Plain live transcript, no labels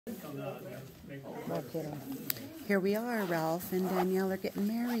No kidding. Here we are, Ralph and Danielle are getting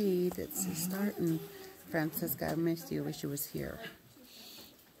married. It's starting. Francesca, I missed you. Wish you was here.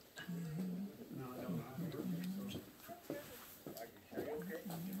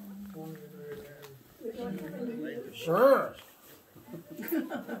 Sure.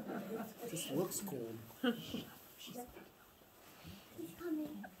 Just looks cool. She's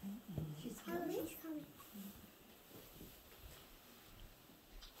coming. She's coming. She's coming.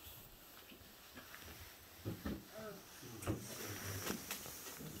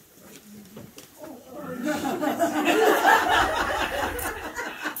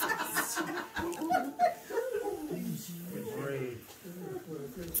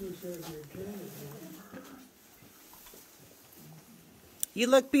 You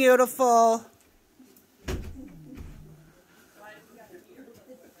look beautiful. Thank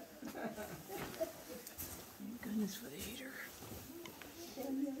goodness for the heater.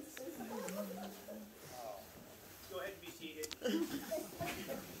 Go ahead and be seated.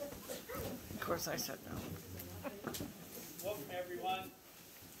 Of course I said no. Welcome everyone.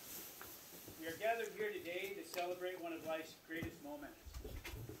 We are gathered here today to celebrate one of life's greatest moments,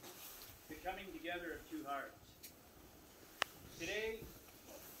 the coming together of two hearts. Today,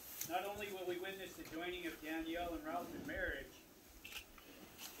 not only will we witness the joining of Danielle and Ralph in marriage,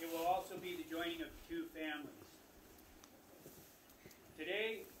 it will also be the joining of two families.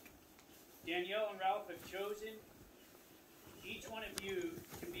 Today, Danielle and Ralph have chosen each one of you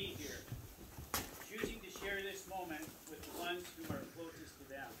to be here, choosing to share this moment with the ones who are closest to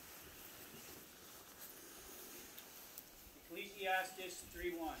them. Ecclesiastes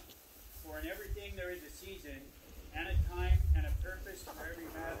 3:1, for in everything there is a season, and a time and a purpose for every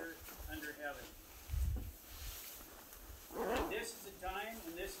matter under heaven. And this is a time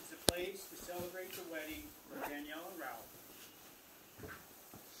and this is a place to celebrate the wedding of Danielle and Ralph.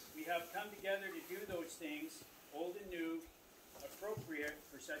 We have come together to do those things, old and new, appropriate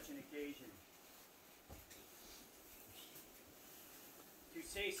for such an occasion. To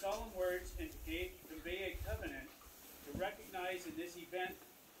say solemn words and to convey a covenant, to recognize in this event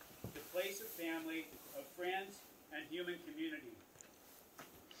the place of family, of friends, and human community.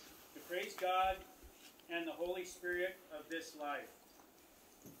 To praise God and the Holy Spirit of this life.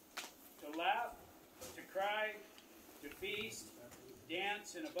 To laugh, to cry, to feast,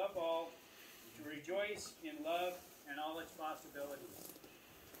 dance, and above all, to rejoice in love and all its possibilities.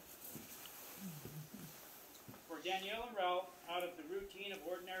 For Danielle and Ralph, out of the routine of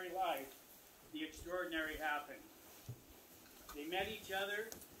ordinary life, the extraordinary happened. They met each other,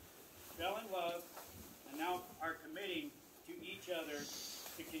 fell in love, and now are committing to each other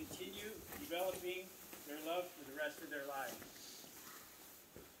to continue developing their love for the rest of their lives.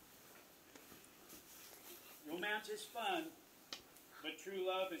 Romance is fun, but true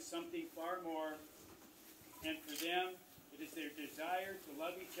love is something far more, and for them, it is their desire to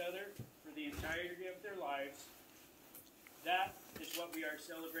love each other for the entirety of their lives. That is what we are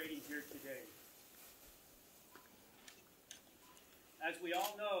celebrating here today. As we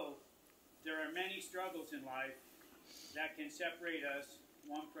all know, there are many struggles in life that can separate us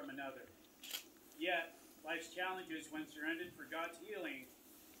one from another. Yet, life's challenges, when surrendered for God's healing,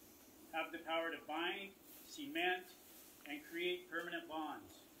 have the power to bind, cement, and create permanent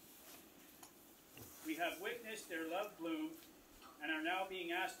bonds. We have witnessed their love bloom and are now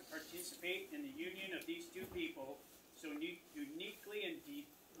being asked to participate in the union of these two people, so uniquely and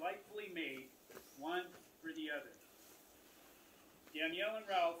delightfully made, one for the other. Danielle and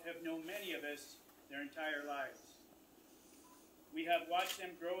Ralph have known many of us their entire lives. We have watched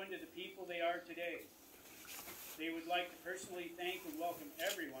them grow into the people they are today. They would like to personally thank and welcome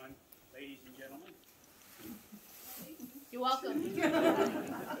everyone, ladies and gentlemen. You're welcome.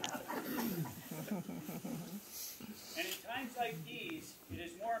 And in times like these, it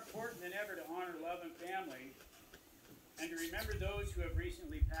is more important than ever to honor love and family and to remember those who have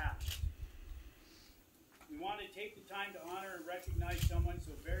recently passed. We want to take the time to honor and recognize someone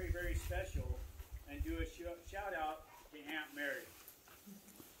so very, very special and do a shout out to Aunt Mary.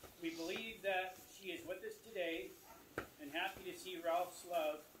 We believe that she is with us today and happy to see Ralph's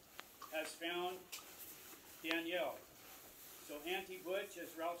love has found Danielle. So Auntie Butch,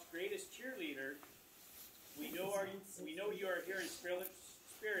 as Ralph's greatest cheerleader, we know you are here in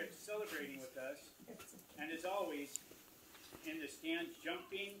spirit celebrating with us, and as always, in the stands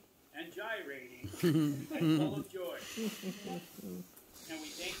jumping and gyrating and full of joy. And we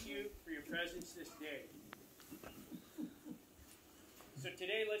thank you for your presence this day. So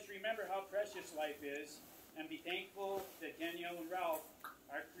today, let's remember how precious life is and be thankful that Danielle and Ralph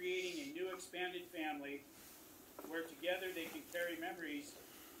are creating a new expanded family where together they can carry memories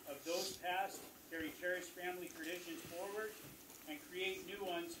carry cherished family traditions forward, and create new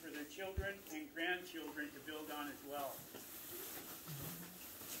ones for their children and grandchildren to build on as well.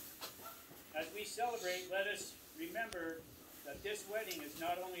 As we celebrate, let us remember that this wedding is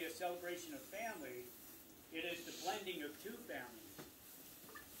not only a celebration of family, it is the blending of two families,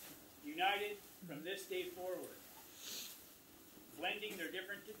 united from this day forward, blending their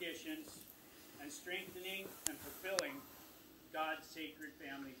different traditions and strengthening and fulfilling God's sacred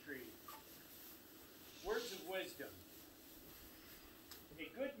family tree. Words of wisdom. A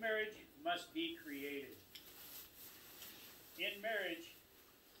good marriage must be created. In marriage,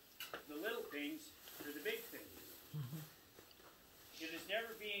 the little things are the big things. It is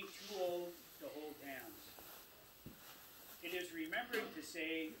never being too old to hold hands. It is remembering to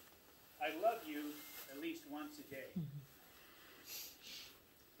say, I love you at least once a day.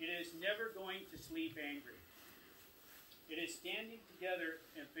 It is never going to sleep angry. It is standing together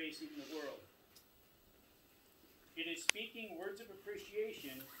and facing the world. It is speaking words of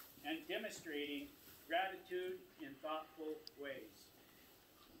appreciation and demonstrating gratitude in thoughtful ways.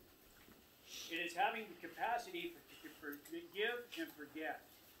 It is having the capacity to forgive and forget.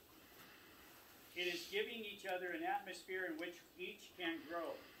 It is giving each other an atmosphere in which each can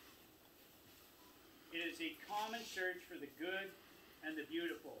grow. It is a common search for the good and the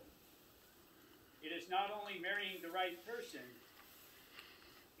beautiful. It is not only marrying the right person,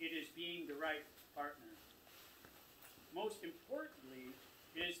 it is being the right partner. Most importantly,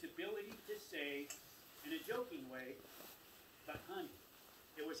 it is the ability to say, in a joking way, but honey,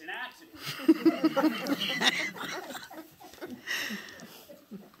 it was an accident.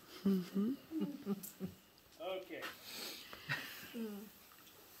 Okay.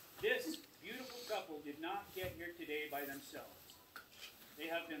 This beautiful couple did not get here today by themselves. They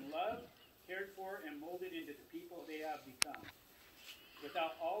have been loved, cared for, and molded into the people they have become.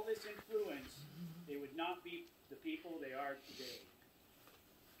 Without all this influence, they would not be the people they are today.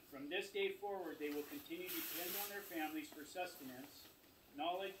 From this day forward, they will continue to depend on their families for sustenance,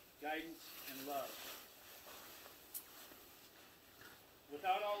 knowledge, guidance, and love.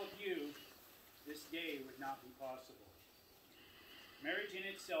 Without all of you, this day would not be possible. Marriage in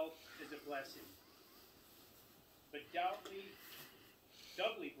itself is a blessing. But doubly,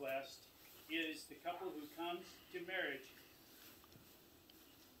 doubly blessed is the couple who comes to marriage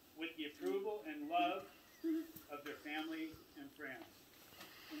with the approval and love of their family and friends.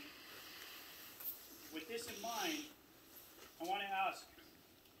 With this in mind, I want to ask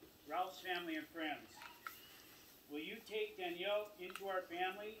Ralph's family and friends, will you take Danielle into our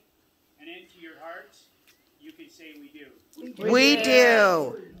family and into your hearts? You can say we do. We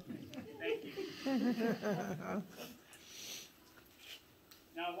do. Thank you.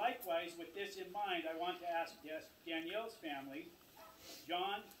 Now, likewise, with this in mind, I want to ask Danielle's family,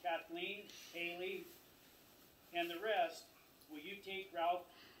 John, Kathleen, Haley, and the rest, will you take Ralph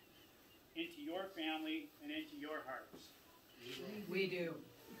into your family and into your hearts? We do.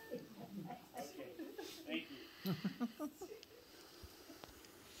 Okay, thank you.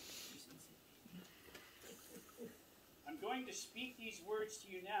 I'm going to speak these words to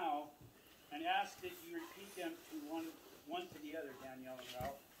you now and ask that you repeat them to one to the other, Danielle and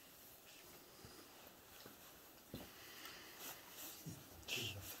Ralph.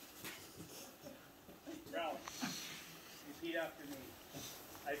 Ralph, repeat after me.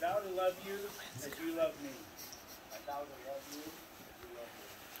 I vow to love you as you love me. I vow to love you as you love me.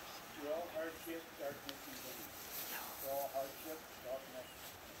 Through all hardship, darkness, and pain. Through all hardship, darkness,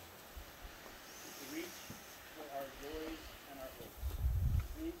 To reach for our joys and our hopes.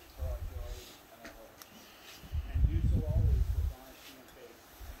 reach for our joys and our hopes. And do so always with honesty and faith.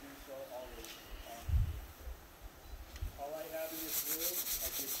 And do so always with honesty and faith. All I have in this world,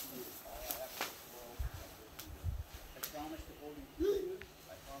 I give to you. All I have in this world, I give to you. I promise to hold and keep you,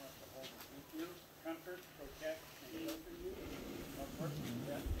 I promise to hold and keep you, comfort, protect, and shelter you comfort,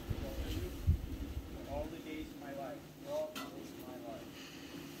 protect, and shelter you for all the days of my life. for all the days of my life.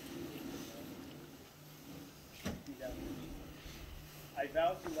 Repeat after me. I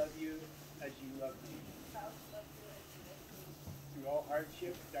vow to love you as you love me. Through all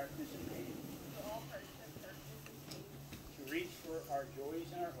hardship, darkness, and pain. To reach for our joys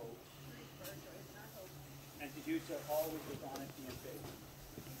and our hopes. And to do so always with honesty and faith.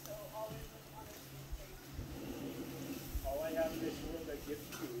 All I have in this world I give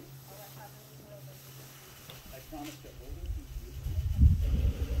to you. I promise to hold and keep you.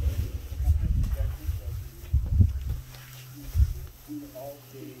 Comfort, protect, and shelter you for all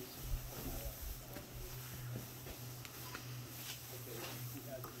days of my life. Okay, you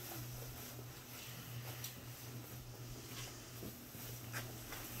have to repeat.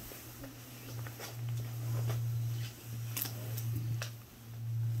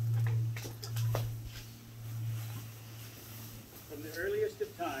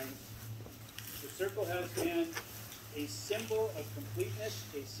 times, the circle has been a symbol of completeness,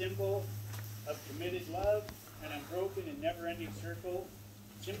 a symbol of committed love, an unbroken and never-ending circle,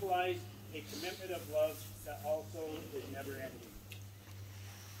 symbolized a commitment of love that also is never-ending.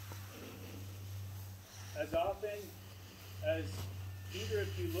 As often as either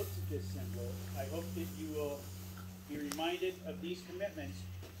of you looks at this symbol, I hope that you will be reminded of these commitments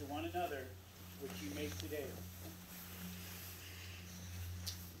to one another which you make today.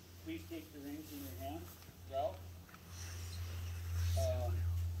 Please take the rings in your hand. Ralph?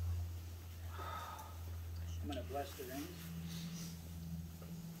 I'm going to bless the rings.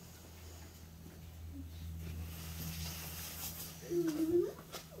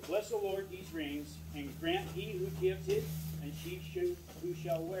 Bless, O Lord, these rings, and grant he who gives it, and she who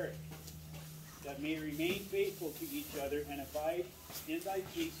shall wear it, that may remain faithful to each other and abide in thy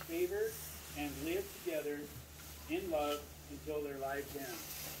peace, favor, and live together in love until their lives end.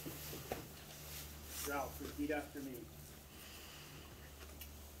 Ralph, repeat after me.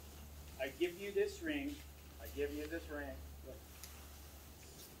 I give you this ring. I give you this ring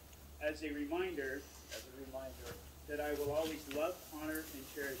As a reminder that I will always love, honor, and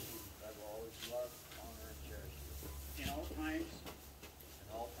cherish you. I will always love, honor, and cherish you. In all times,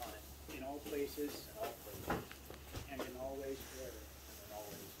 in all places, and in all ways forever.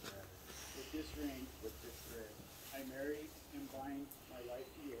 With this ring, I marry and bind my life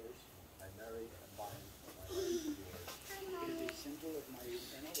to yours. I marry and bind my life to yours. It is a symbol of my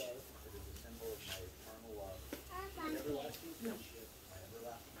eternal love. It is a symbol of my eternal love, My everlasting friendship. my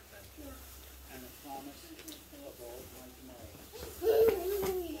everlasting friendship, And a promise of all my tomorrows.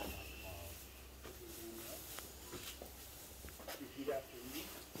 Repeat after me.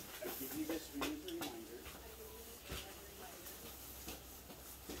 I give you this ring as a reminder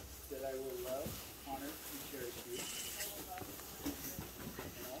that I will love, honor, and cherish you in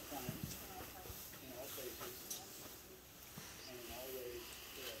all times, in all places, and in all ways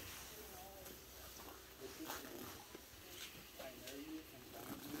forever. With this ring, I marry you and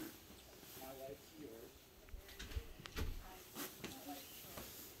bind you, my life to yours,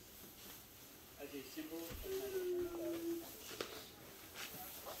 as a symbol of my eternal love,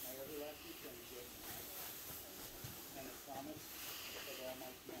 my everlasting friendship, and a promise of all my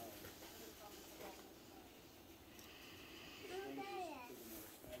tomorrows. Which brings us to the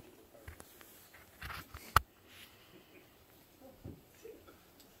most magical part of the service.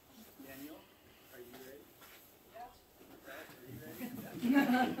 Danielle, are you ready? Ralph, are you ready?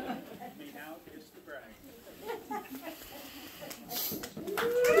 Me now is the bride.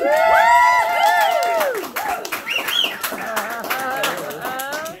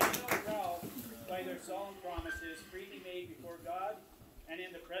 Ralph, by their solemn promises freely made before God and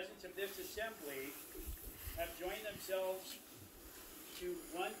in the presence of this assembly, have joined themselves to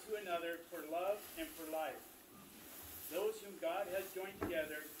one to another for love and for life. Those whom God has joined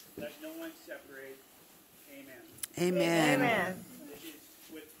together, let no one separate. Amen. Amen. It is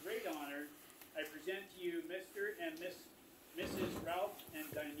with great honor I present to you Mr. and Mrs. Ralph and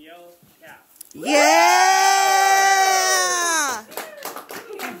Danielle Capp. Yeah!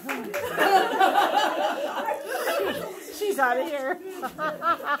 She's out of here. You're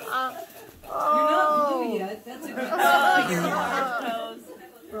not blue yet. That's a good sign.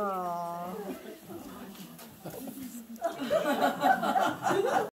 Oh.